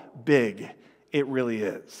how big it really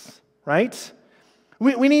is, right?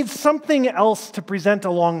 We need something else to present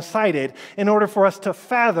alongside it in order for us to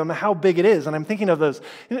fathom how big it is. And I'm thinking of those,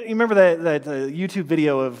 you remember that YouTube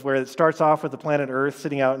video of where it starts off with the planet Earth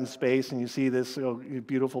sitting out in space and you see this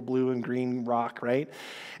beautiful blue and green rock, right?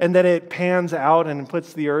 And then it pans out and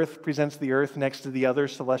puts the Earth, presents the Earth next to the other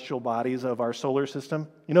celestial bodies of our solar system.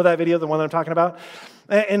 You know that video, the one that I'm talking about?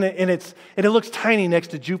 And it looks tiny next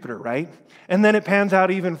to Jupiter, right? And then it pans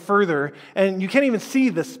out even further, and you can't even see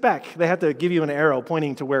the speck. They have to give you an arrow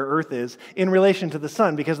pointing to where Earth is in relation to the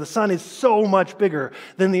sun, because the sun is so much bigger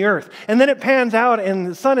than the Earth. And then it pans out, and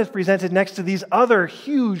the sun is presented next to these other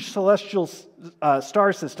huge celestial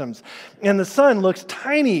star systems. And the sun looks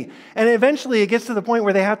tiny, and eventually it gets to the point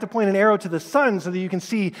where they have to point an arrow to the sun so that you can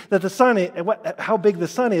see that the sun, how big the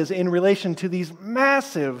sun is in relation to these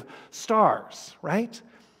massive stars, right?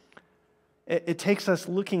 It takes us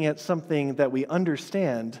looking at something that we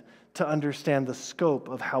understand to understand the scope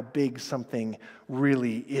of how big something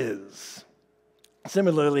really is.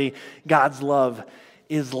 Similarly, God's love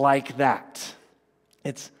is like that.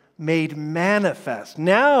 It's made manifest.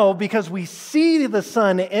 Now, because we see the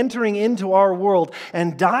Son entering into our world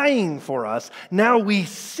and dying for us, now we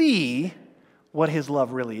see what his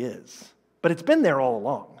love really is. But it's been there all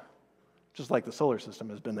along, just like the solar system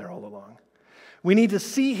has been there all along. We need to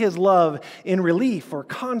see his love in relief or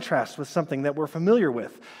contrast with something that we're familiar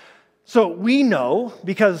with. So we know,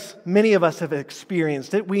 because many of us have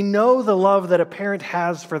experienced it, we know the love that a parent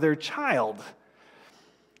has for their child.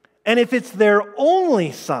 And if it's their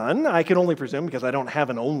only son, I can only presume because I don't have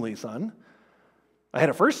an only son. I had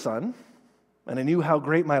a first son, and I knew how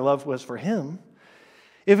great my love was for him.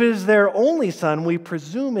 If it is their only son, we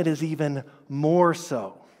presume it is even more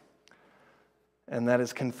so. And that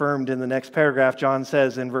is confirmed in the next paragraph. John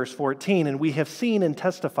says in verse 14, "And we have seen and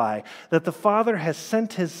testify that the Father has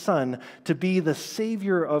sent his Son to be the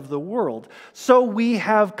Savior of the world. So we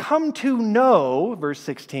have come to know," verse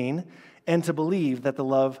 16, "and to believe that the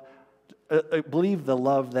love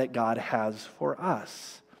that God has for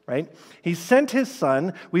us." Right? He sent his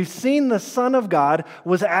Son. We've seen the Son of God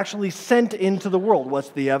was actually sent into the world. What's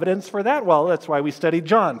the evidence for that? Well, that's why we studied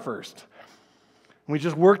John first. We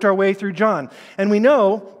just worked our way through John. And we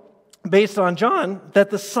know based on John, that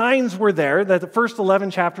the signs were there, that the first 11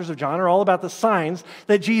 chapters of John are all about the signs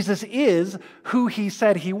that Jesus is who he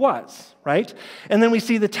said he was, right? And then we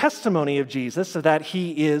see the testimony of Jesus, so that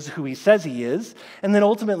he is who he says he is. And then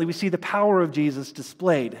ultimately we see the power of Jesus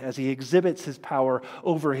displayed as he exhibits his power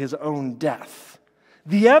over his own death.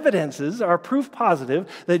 The evidences are proof positive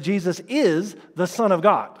that Jesus is the Son of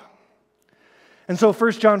God. And so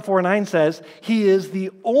 1 John 4:9 says, he is the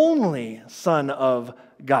only Son of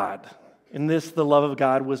God. In this, the love of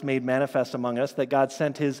God was made manifest among us, that God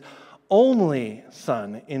sent his only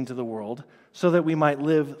Son into the world so that we might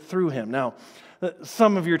live through him. Now,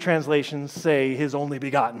 some of your translations say his only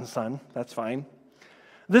begotten Son. That's fine.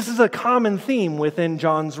 This is a common theme within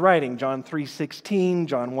John's writing. John 3:16,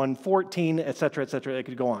 John 1:14, etc., etc. It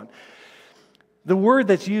could go on. The word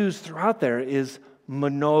that's used throughout there is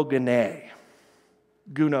monogene.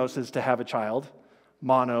 Gunos is to have a child.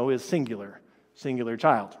 Mono is singular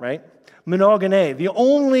child, right? Monogene, the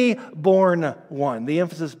only born one. The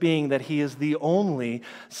emphasis being that he is the only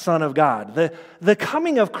Son of God. The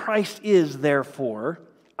coming of Christ is, therefore,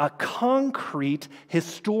 a concrete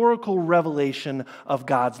historical revelation of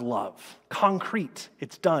God's love. Concrete.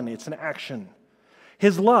 It's done. It's an action.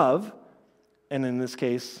 His love, and in this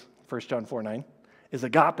case, 1 John 4:9, is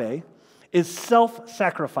agape, is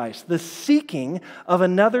self-sacrifice, the seeking of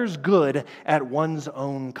another's good at one's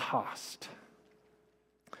own cost.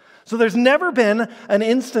 So there's never been an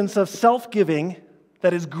instance of self-giving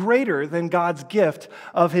that is greater than God's gift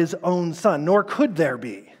of his own Son, nor could there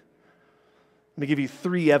be. Let me give you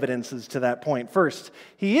 3 evidences to that point. First,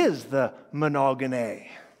 he is the monogene,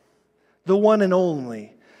 the one and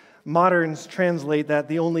only. Moderns translate that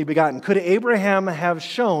the only begotten. Could Abraham have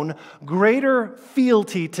shown greater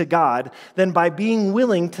fealty to God than by being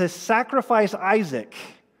willing to sacrifice Isaac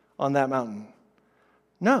on that mountain?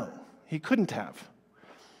 No, he couldn't have.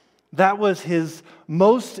 That was his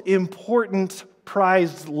most important,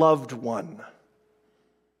 prized loved one.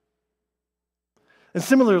 And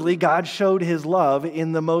similarly, God showed his love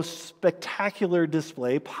in the most spectacular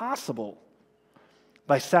display possible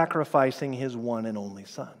by sacrificing his one and only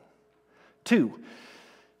Son. 2,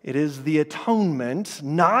 it is the atonement,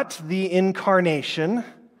 not the incarnation,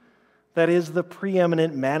 that is the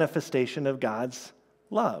preeminent manifestation of God's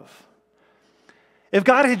love. If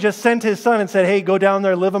God had just sent his Son and said, hey, go down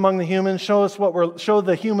there, live among the humans, show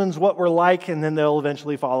the humans what we're like, and then they'll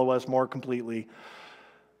eventually follow us more completely,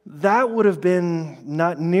 that would have been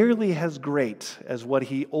not nearly as great as what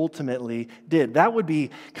he ultimately did. That would be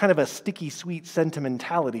kind of a sticky, sweet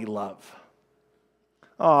sentimentality love.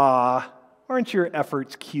 Aren't your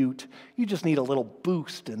efforts cute? You just need a little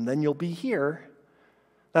boost and then you'll be here.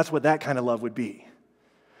 That's what that kind of love would be.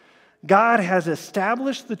 God has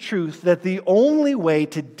established the truth that the only way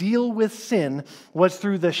to deal with sin was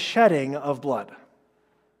through the shedding of blood.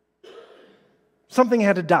 Something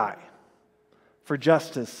had to die for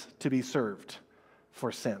justice to be served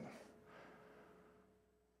for sin.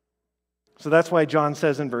 So that's why John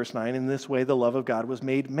says in verse 9, in this way the love of God was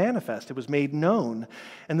made manifest. It was made known.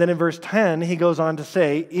 And then in verse 10, he goes on to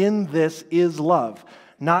say, in this is love.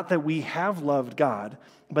 Not that we have loved God,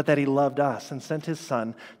 but that he loved us and sent his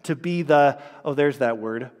Son to be the, there's that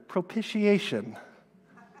word, propitiation.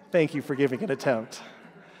 Thank you for giving an attempt.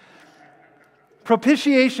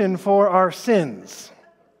 Propitiation for our sins.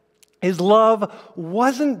 His love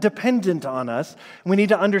wasn't dependent on us. We need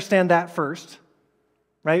to understand that first,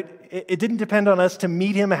 right? It didn't depend on us to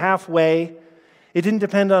meet him halfway. It didn't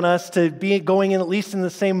depend on us to be going in at least in the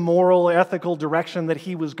same moral, ethical direction that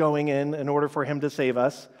he was going in order for him to save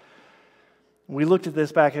us. We looked at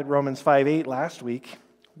this back at Romans 5:8 last week.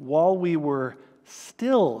 While we were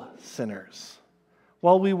still sinners,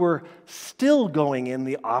 while we were still going in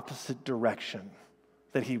the opposite direction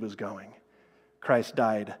that he was going, Christ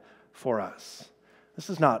died for us. This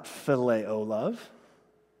is not phileo love.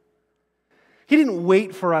 He didn't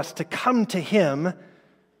wait for us to come to him.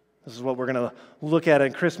 This is what we're going to look at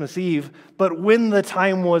on Christmas Eve. But when the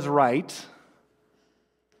time was right,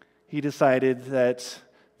 he decided that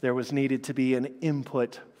there was needed to be an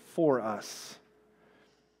input for us.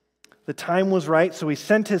 The time was right, so he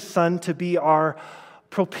sent his Son to be our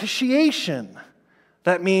propitiation.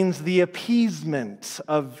 That means the appeasement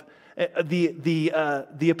of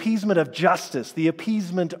the appeasement of justice, the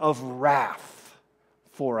appeasement of wrath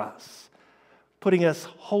for us, putting us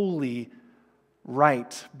wholly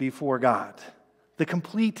right before God, the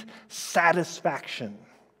complete satisfaction.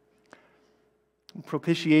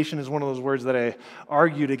 Propitiation is one of those words that I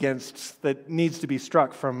argued against that needs to be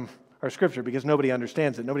struck from our scripture because nobody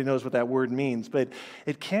understands it. Nobody knows what that word means, but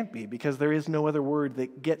it can't be because there is no other word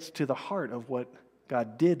that gets to the heart of what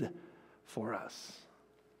God did for us.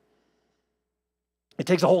 It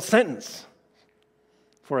takes a whole sentence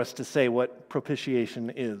for us to say what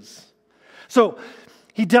propitiation is. So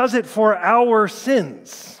he does it for our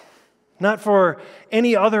sins, not for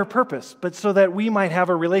any other purpose, but so that we might have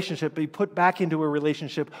a relationship, be put back into a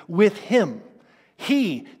relationship with him.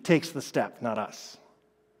 He takes the step, not us.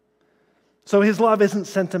 So his love isn't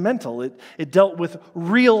sentimental. It dealt with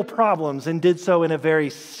real problems and did so in a very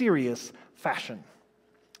serious fashion.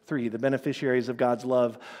 3, the beneficiaries of God's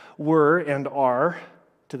love were and are,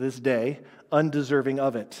 to this day, undeserving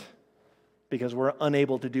of it because we're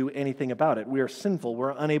unable to do anything about it. We are sinful.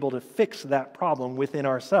 We're unable to fix that problem within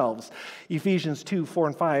ourselves. Ephesians 2,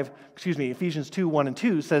 1 and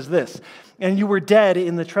 2 says this, "And you were dead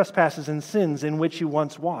in the trespasses and sins in which you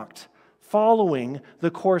once walked, following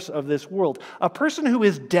the course of this world." A person who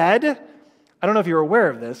is dead, I don't know if you're aware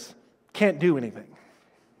of this, can't do anything.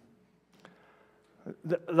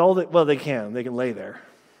 They can lay there,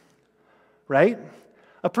 right?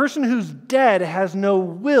 A person who's dead has no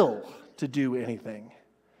will to do anything.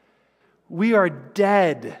 We are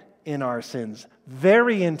dead in our sins.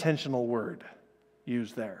 Very intentional word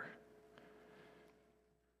used there.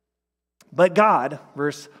 But God,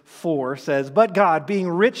 verse 4 says, "But God, being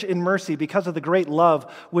rich in mercy because of the great love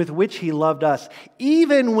with which he loved us,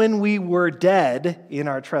 even when we were dead in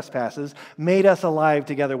our trespasses, made us alive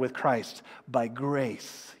together with Christ. By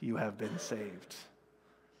grace you have been saved."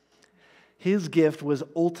 His gift was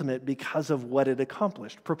ultimate because of what it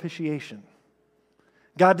accomplished, propitiation.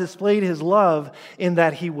 God displayed his love in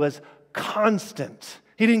that he was constant.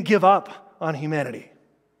 He didn't give up on humanity.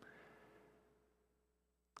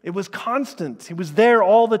 It was constant. He was there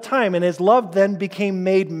all the time, and his love then became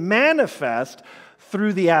made manifest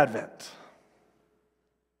through the Advent,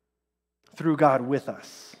 through God with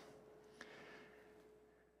us.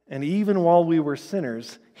 And even while we were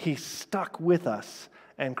sinners, he stuck with us,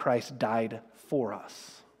 and Christ died for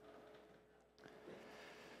us.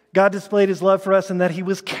 God displayed his love for us in that he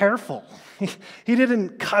was careful. He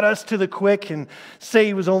didn't cut us to the quick and say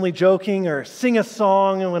he was only joking or sing a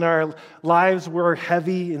song when our lives were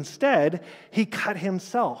heavy. Instead, he cut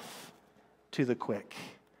himself to the quick,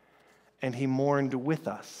 and he mourned with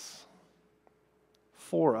us,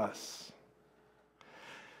 for us.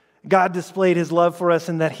 God displayed his love for us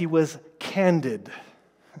in that he was candid.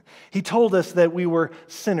 He told us that we were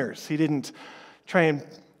sinners. He didn't try and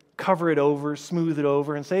cover it over, smooth it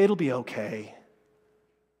over, and say, it'll be okay.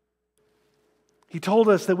 He told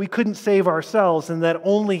us that we couldn't save ourselves and that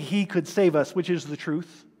only he could save us, which is the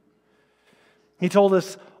truth. He told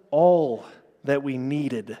us all that we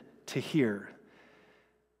needed to hear.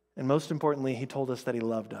 And most importantly, he told us that he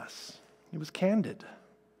loved us. He was candid.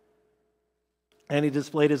 And he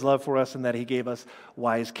displayed his love for us in that he gave us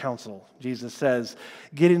wise counsel. Jesus says,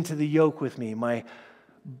 "Get into the yoke with me. My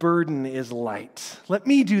burden is light. Let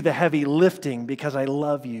me do the heavy lifting because I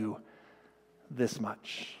love you this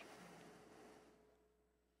much."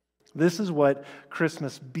 This is what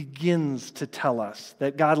Christmas begins to tell us,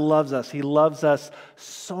 that God loves us. He loves us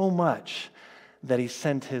so much that he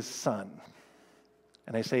sent his Son.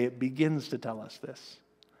 And I say it begins to tell us this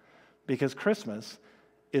because Christmas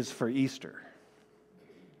is for Easter.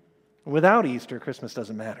 Without Easter, Christmas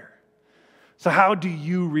doesn't matter. So how do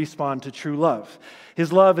you respond to true love?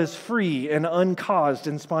 His love is free and uncaused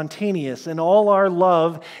and spontaneous, and all our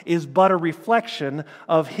love is but a reflection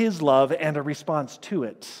of his love and a response to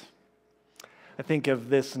it. I think of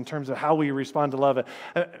this in terms of how we respond to love.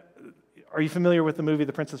 Are you familiar with the movie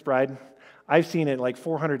The Princess Bride? I've seen it like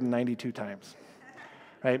 492 times,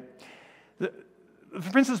 right? The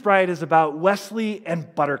Princess Bride is about Wesley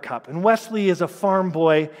and Buttercup, and Wesley is a farm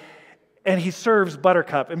boy, and he serves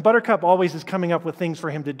Buttercup. And Buttercup always is coming up with things for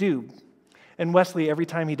him to do. And Wesley, every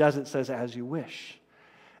time he does it, says, "As you wish."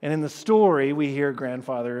 And in the story, we hear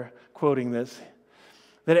grandfather quoting this,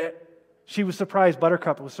 that she was surprised,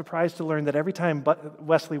 Buttercup was surprised to learn that every time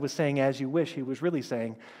Wesley was saying, "As you wish," he was really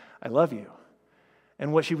saying, "I love you."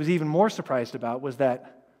 And what she was even more surprised about was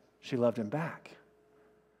that she loved him back.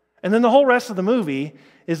 And then the whole rest of the movie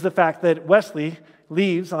is the fact that Wesley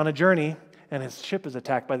leaves on a journey and his ship is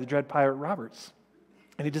attacked by the dread pirate Roberts.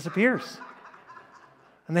 And he disappears.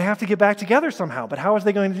 And they have to get back together somehow. But how are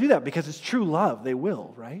they going to do that? Because it's true love. They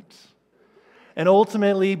will, right? And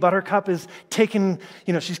ultimately, Buttercup is taken,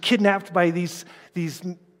 she's kidnapped by these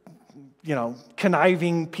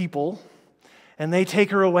conniving people. And they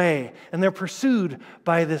take her away. And they're pursued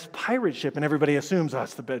by this pirate ship. And everybody assumes,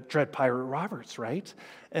 it's the dread pirate Roberts, right?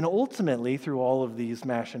 And ultimately, through all of these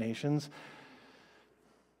machinations,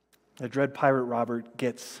 the dread pirate Robert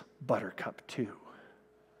gets Buttercup too.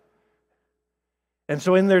 And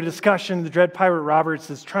so in their discussion, the Dread Pirate Roberts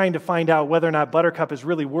is trying to find out whether or not Buttercup is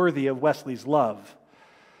really worthy of Wesley's love.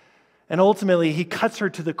 And ultimately, he cuts her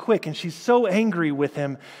to the quick, and she's so angry with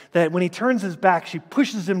him that when he turns his back, she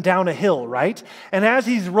pushes him down a hill, right? And as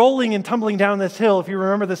he's rolling and tumbling down this hill, if you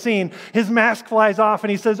remember the scene, his mask flies off,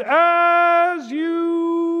 and he says, "As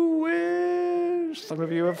you wish." Some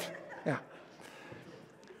of you have, yeah.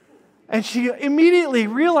 And she immediately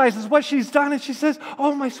realizes what she's done, and she says,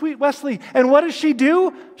 "Oh, my sweet Wesley." And what does she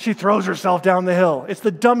do? She throws herself down the hill. It's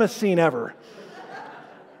the dumbest scene ever.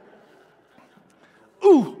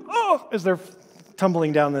 Ooh, oh, as they're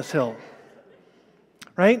tumbling down this hill.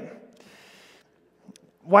 Right?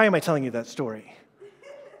 Why am I telling you that story?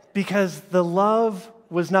 Because the love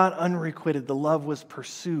was not unrequited. The love was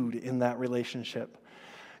pursued in that relationship.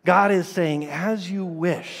 God is saying, as you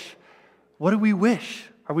wish. What do we wish?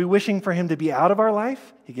 Are we wishing for him to be out of our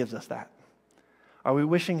life? He gives us that. Are we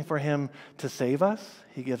wishing for him to save us?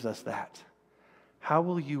 He gives us that. How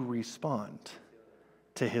will you respond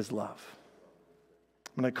to his love?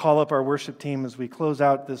 I'm going to call up our worship team as we close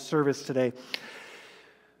out this service today.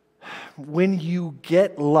 When you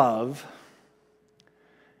get love,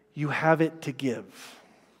 you have it to give.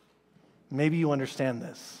 Maybe you understand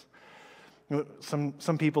this.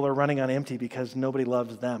 Some people are running on empty because nobody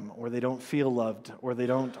loves them, or they don't feel loved, or they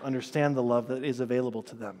don't understand the love that is available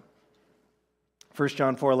to them. 1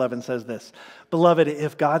 John 4:11 says this, "Beloved,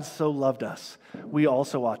 if God so loved us, we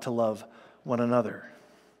also ought to love one another."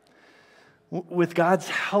 With God's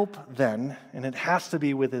help then, and it has to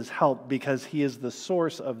be with his help because he is the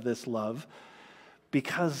source of this love,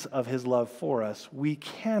 because of his love for us, we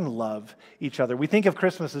can love each other. We think of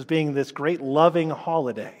Christmas as being this great loving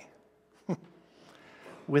holiday.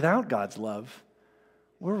 Without God's love,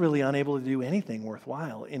 we're really unable to do anything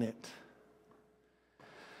worthwhile in it.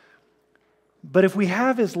 But if we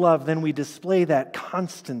have his love, then we display that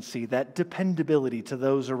constancy, that dependability to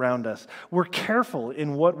those around us. We're careful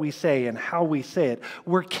in what we say and how we say it.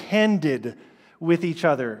 We're candid with each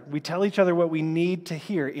other. We tell each other what we need to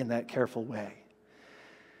hear in that careful way.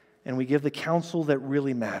 And we give the counsel that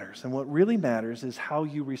really matters. And what really matters is how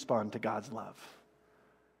you respond to God's love.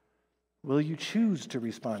 Will you choose to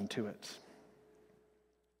respond to it?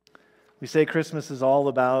 We say Christmas is all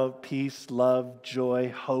about peace, love,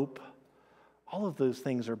 joy, hope. All of those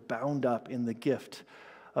things are bound up in the gift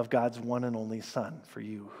of God's one and only Son for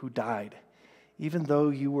you, who died. Even though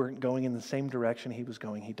you weren't going in the same direction he was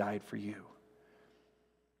going, he died for you.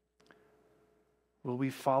 Will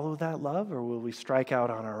we follow that love, or will we strike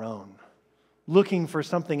out on our own, looking for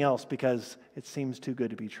something else because it seems too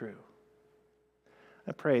good to be true?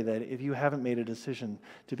 I pray that if you haven't made a decision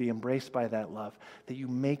to be embraced by that love, that you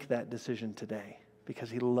make that decision today, because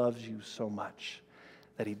he loves you so much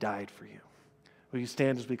that he died for you. Will you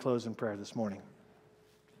stand as we close in prayer this morning?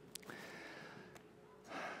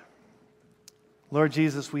 Lord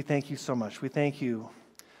Jesus, we thank you so much. We thank you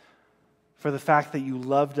for the fact that you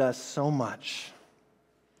loved us so much,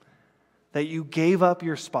 that you gave up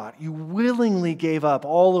your spot. You willingly gave up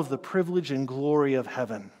all of the privilege and glory of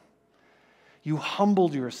heaven. You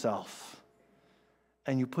humbled yourself,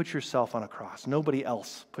 and you put yourself on a cross. Nobody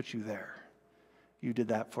else put you there. You did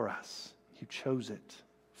that for us. You chose it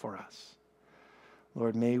for us.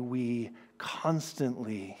 Lord, may we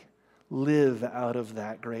constantly live out of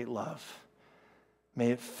that great love.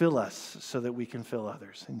 May it fill us so that we can fill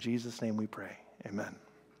others. In Jesus' name we pray. Amen.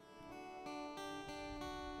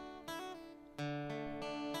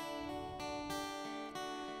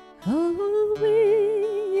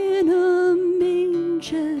 Away in a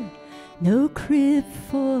manger, no crib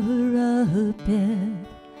for a bed,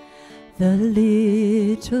 the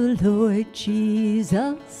little Lord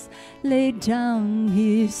Jesus laid down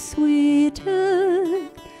his sweet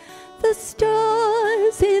head. The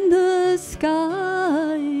stars in the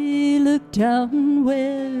sky looked down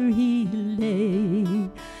where he lay.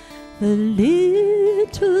 The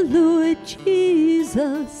little Lord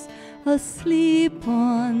Jesus asleep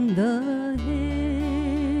on the hay.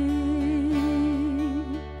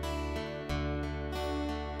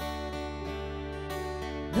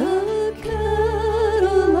 The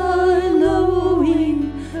cattle are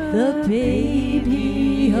lowing, the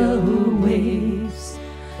baby awakes,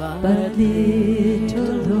 but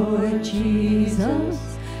little Lord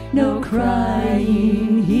Jesus, no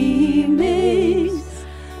crying he makes.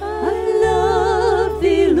 I love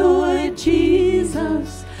thee, Lord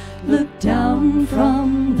Jesus, look down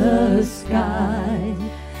from the sky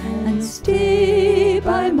and stay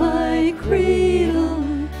by my cradle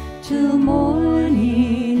till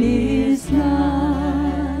morning is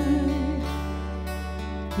nigh.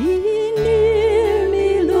 Be near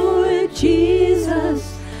me, Lord Jesus,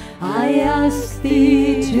 I ask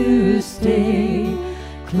thee to stay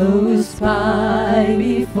close by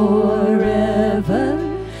me forever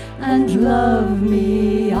and love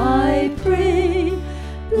me, I pray.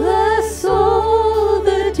 Bless all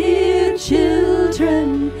the dear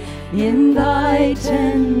children in thy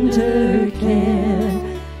tender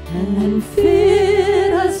care, and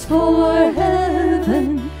fit us for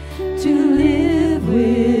heaven to live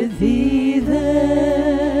with thee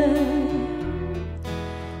there.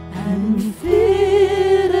 And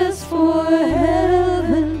fit us for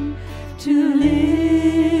heaven to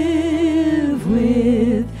live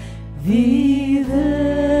with thee there.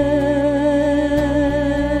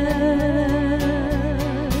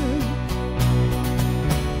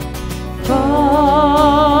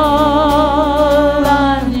 Fall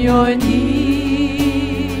on your knees,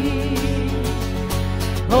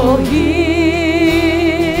 oh, hear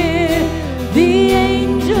the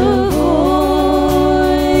angel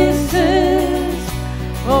voices,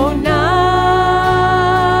 oh, night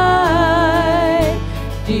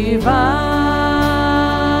divine,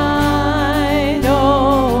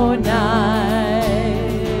 oh,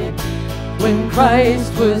 night when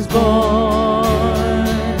Christ was born,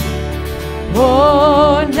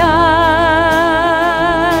 oh, night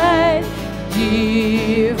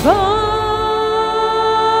divine,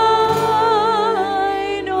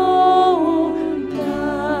 oh, night,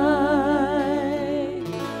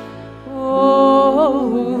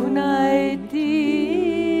 oh, night divine.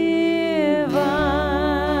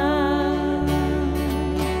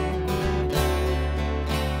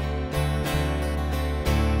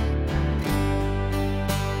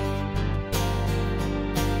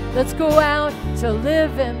 Let's go out to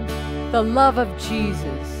live in the love of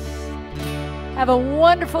Jesus. Have a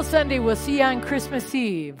wonderful Sunday. We'll see you on Christmas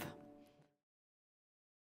Eve.